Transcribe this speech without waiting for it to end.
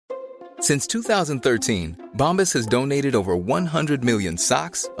Since 2013, Bombas has donated over 100 million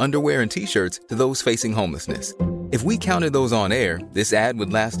socks, underwear, and T-shirts to those facing homelessness. If we counted those on air, this ad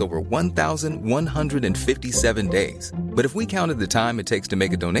would last over 1,157 days. But if we counted the time it takes to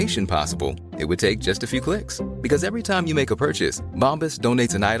make a donation possible, it would take just a few clicks. Because every time you make a purchase, Bombas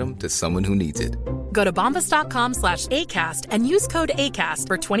donates an item to someone who needs it. Go to bombas.com/ACAST and use code ACAST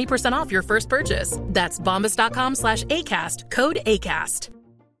for 20% off your first purchase. That's bombas.com/ACAST, code ACAST.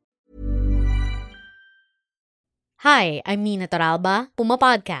 Hi, I'm Nina Toralba, Puma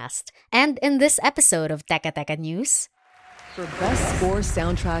Podcast, and in this episode of Teka Teka News, for Best Score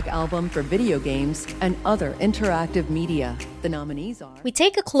Soundtrack Album for Video Games and Other Interactive Media, the nominees are... we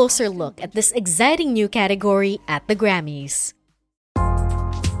take a closer look at this exciting new category at the Grammys.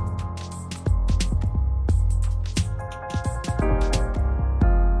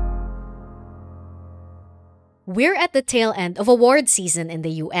 We're at the tail end of award season in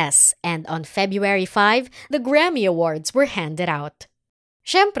the US, and on February 5, the Grammy Awards were handed out.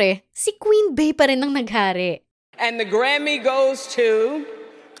 Syempre, si Queen Bey pa rin ang naghari. And the Grammy goes to...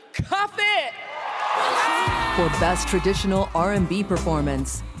 Cuff It! For Best Traditional R&B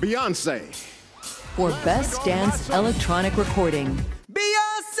Performance, Beyonce. For Best Dance Electronic Recording,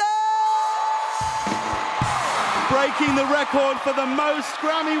 Beyonce! Breaking the record for the most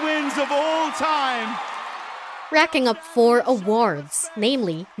Grammy wins of all time. Racking up 4 awards,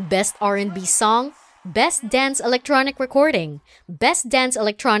 namely Best R&B Song, Best Dance Electronic Recording, Best Dance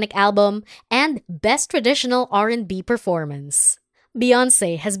Electronic Album, and Best Traditional R&B Performance.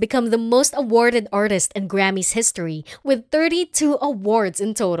 Beyoncé has become the most awarded artist in Grammy's history with 32 awards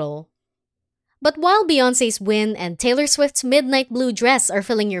in total. But while Beyoncé's win and Taylor Swift's Midnight Blue Dress are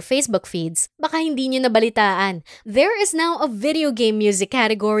filling your Facebook feeds, baka hindi nyo nabalitaan, there is now a video game music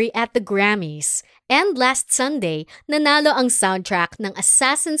category at the Grammys. And last Sunday, nanalo ang soundtrack ng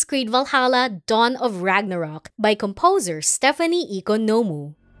Assassin's Creed Valhalla Dawn of Ragnarok by composer Stephanie Iko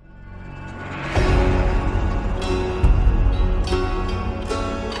Nomu.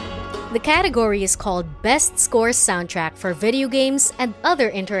 The category is called Best Score Soundtrack for Video Games and Other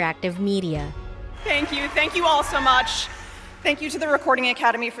Interactive Media. Thank you all so much. Thank you to the Recording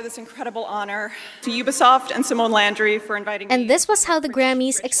Academy for this incredible honor, to Ubisoft and Simone Landry for inviting me. And this was how the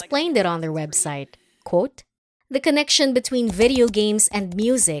Grammys explained it on their website. Quote, "The connection between video games and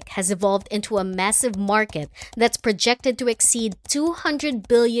music has evolved into a massive market that's projected to exceed $200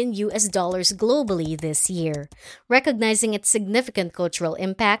 billion globally this year. Recognizing its significant cultural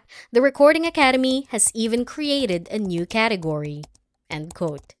impact, the Recording Academy has even created a new category." End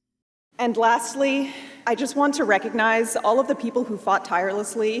quote. And lastly, I just want to recognize all of the people who fought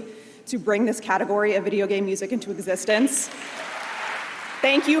tirelessly to bring this category of video game music into existence.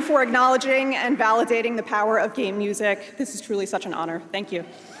 Thank you for acknowledging and validating the power of game music. This is truly such an honor. Thank you.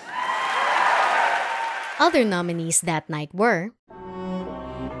 Other nominees that night were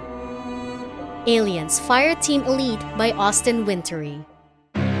Aliens Fireteam Elite by Austin Wintory,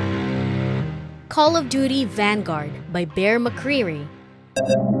 Call of Duty Vanguard by Bear McCreary,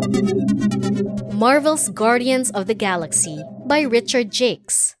 Marvel's Guardians of the Galaxy by Richard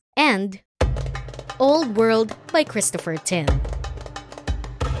Jakes, and Old World by Christopher Tin.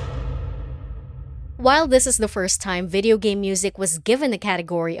 While this is the first time video game music was given a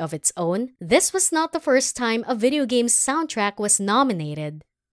category of its own, this was not the first time a video game's soundtrack was nominated.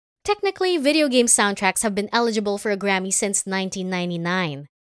 Technically, video game soundtracks have been eligible for a Grammy since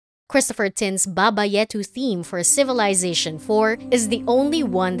 1999. Christopher Tin's Baba Yetu theme for Civilization 4 is the only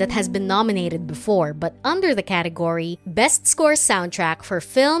one that has been nominated before, but under the category Best Score Soundtrack for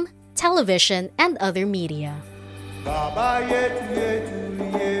Film, Television, and Other Media.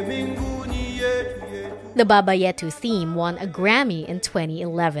 The Baba Yetu theme won a Grammy in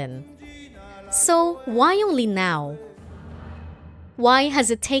 2011. So, why only now? Why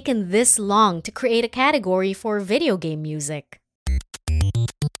has it taken this long to create a category for video game music?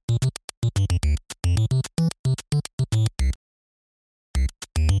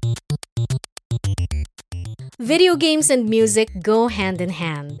 Video games and music go hand in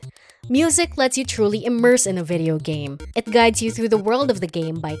hand. Music lets you truly immerse in a video game. It guides you through the world of the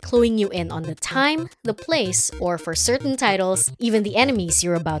game by cluing you in on the time, the place, or for certain titles, even the enemies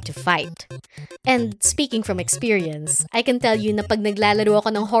you're about to fight. And speaking from experience, I can tell you na pag naglalaro ako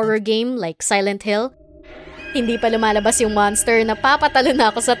ng horror game like Silent Hill, hindi pa lumalabas yung monster na papatalo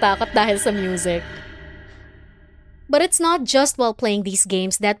na ako sa takot dahil sa music. But it's not just while playing these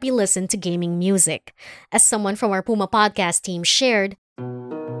games that we listen to gaming music. As someone from our Puma podcast team shared,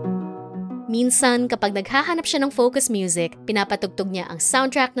 minsan kapag naghahanap siya ng focus music, pinapatugtog niya ang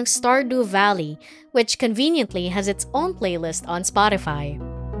soundtrack ng Stardew Valley, which conveniently has its own playlist on Spotify.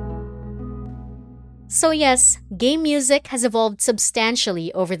 So yes, game music has evolved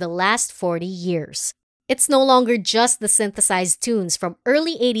substantially over the last 40 years. It's no longer just the synthesized tunes from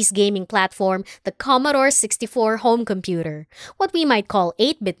early 80s gaming platform, the Commodore 64 home computer, what we might call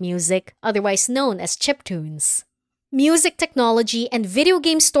 8-bit music, otherwise known as chiptunes. Music technology and video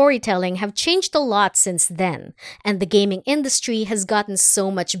game storytelling have changed a lot since then, and the gaming industry has gotten so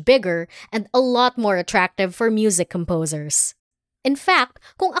much bigger and a lot more attractive for music composers. In fact,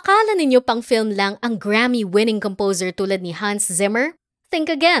 kung akala ninyo pang film lang ang Grammy-winning composer tulad ni Hans Zimmer, think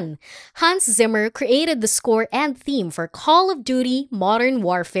again. Hans Zimmer created the score and theme for Call of Duty Modern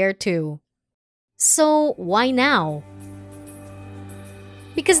Warfare 2. So, why now?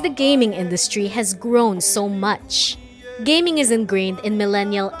 Because the gaming industry has grown so much. Gaming is ingrained in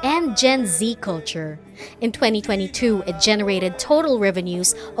millennial and Gen Z culture. In 2022, it generated total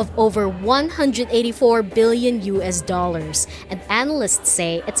revenues of over $184 billion and analysts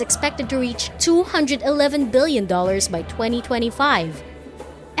say it's expected to reach $211 billion by 2025.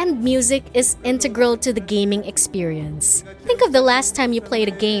 And music is integral to the gaming experience. Think of the last time you played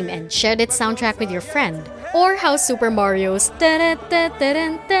a game and shared its soundtrack with your friend. Or how Super Mario's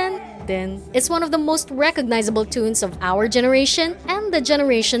 "Dun-dun-dun-dun-dun-dun" is one of the most recognizable tunes of our generation and the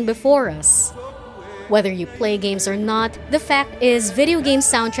generation before us. Whether you play games or not, the fact is video game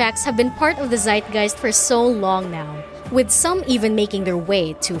soundtracks have been part of the zeitgeist for so long now, with some even making their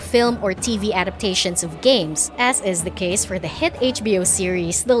way to film or TV adaptations of games, as is the case for the hit HBO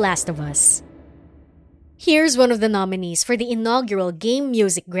series The Last of Us. Here's one of the nominees for the inaugural Game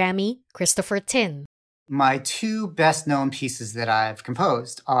Music Grammy, Christopher Tin. My two best-known pieces that I've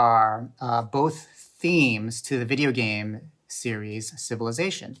composed are both themes to the video game series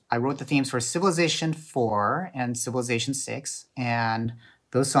Civilization. I wrote the themes for Civilization 4 and Civilization 6, and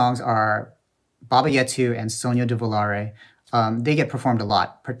those songs are Baba Yetu and Sonio de Volare. They get performed a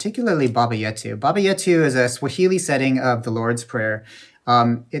lot, particularly Baba Yetu. Baba Yetu is a Swahili setting of the Lord's Prayer.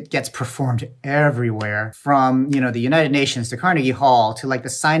 It gets performed everywhere, from the United Nations to Carnegie Hall to like the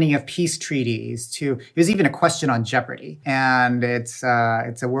signing of peace treaties to there's even a question on Jeopardy, and it's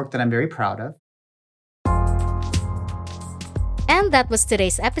a work that I'm very proud of. And that was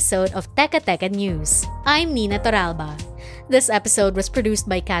today's episode of Teka Teka News. I'm Nina Toralba. This episode was produced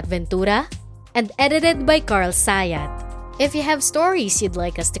by Kat Ventura and edited by Carl Sayat. If you have stories you'd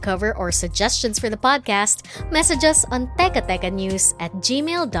like us to cover or suggestions for the podcast, message us on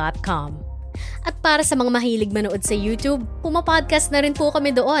tekatekanews@gmail.com. At para sa mga mahilig manood sa YouTube, Pumapodcast na rin po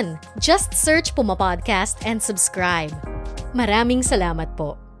kami doon. Just search Pumapodcast and subscribe. Maraming salamat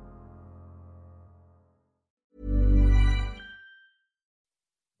po.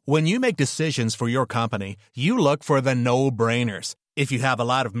 When you make decisions for your company, you look for the no-brainers. If you have a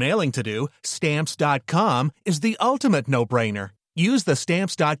lot of mailing to do, Stamps.com is the ultimate no-brainer. Use the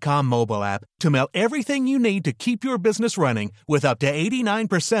Stamps.com mobile app to mail everything you need to keep your business running with up to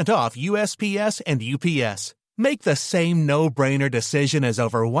 89% off USPS and UPS. Make the same no-brainer decision as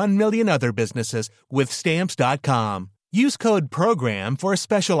over 1 million other businesses with Stamps.com. Use code PROGRAM for a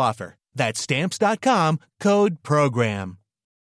special offer. That's Stamps.com, code PROGRAM.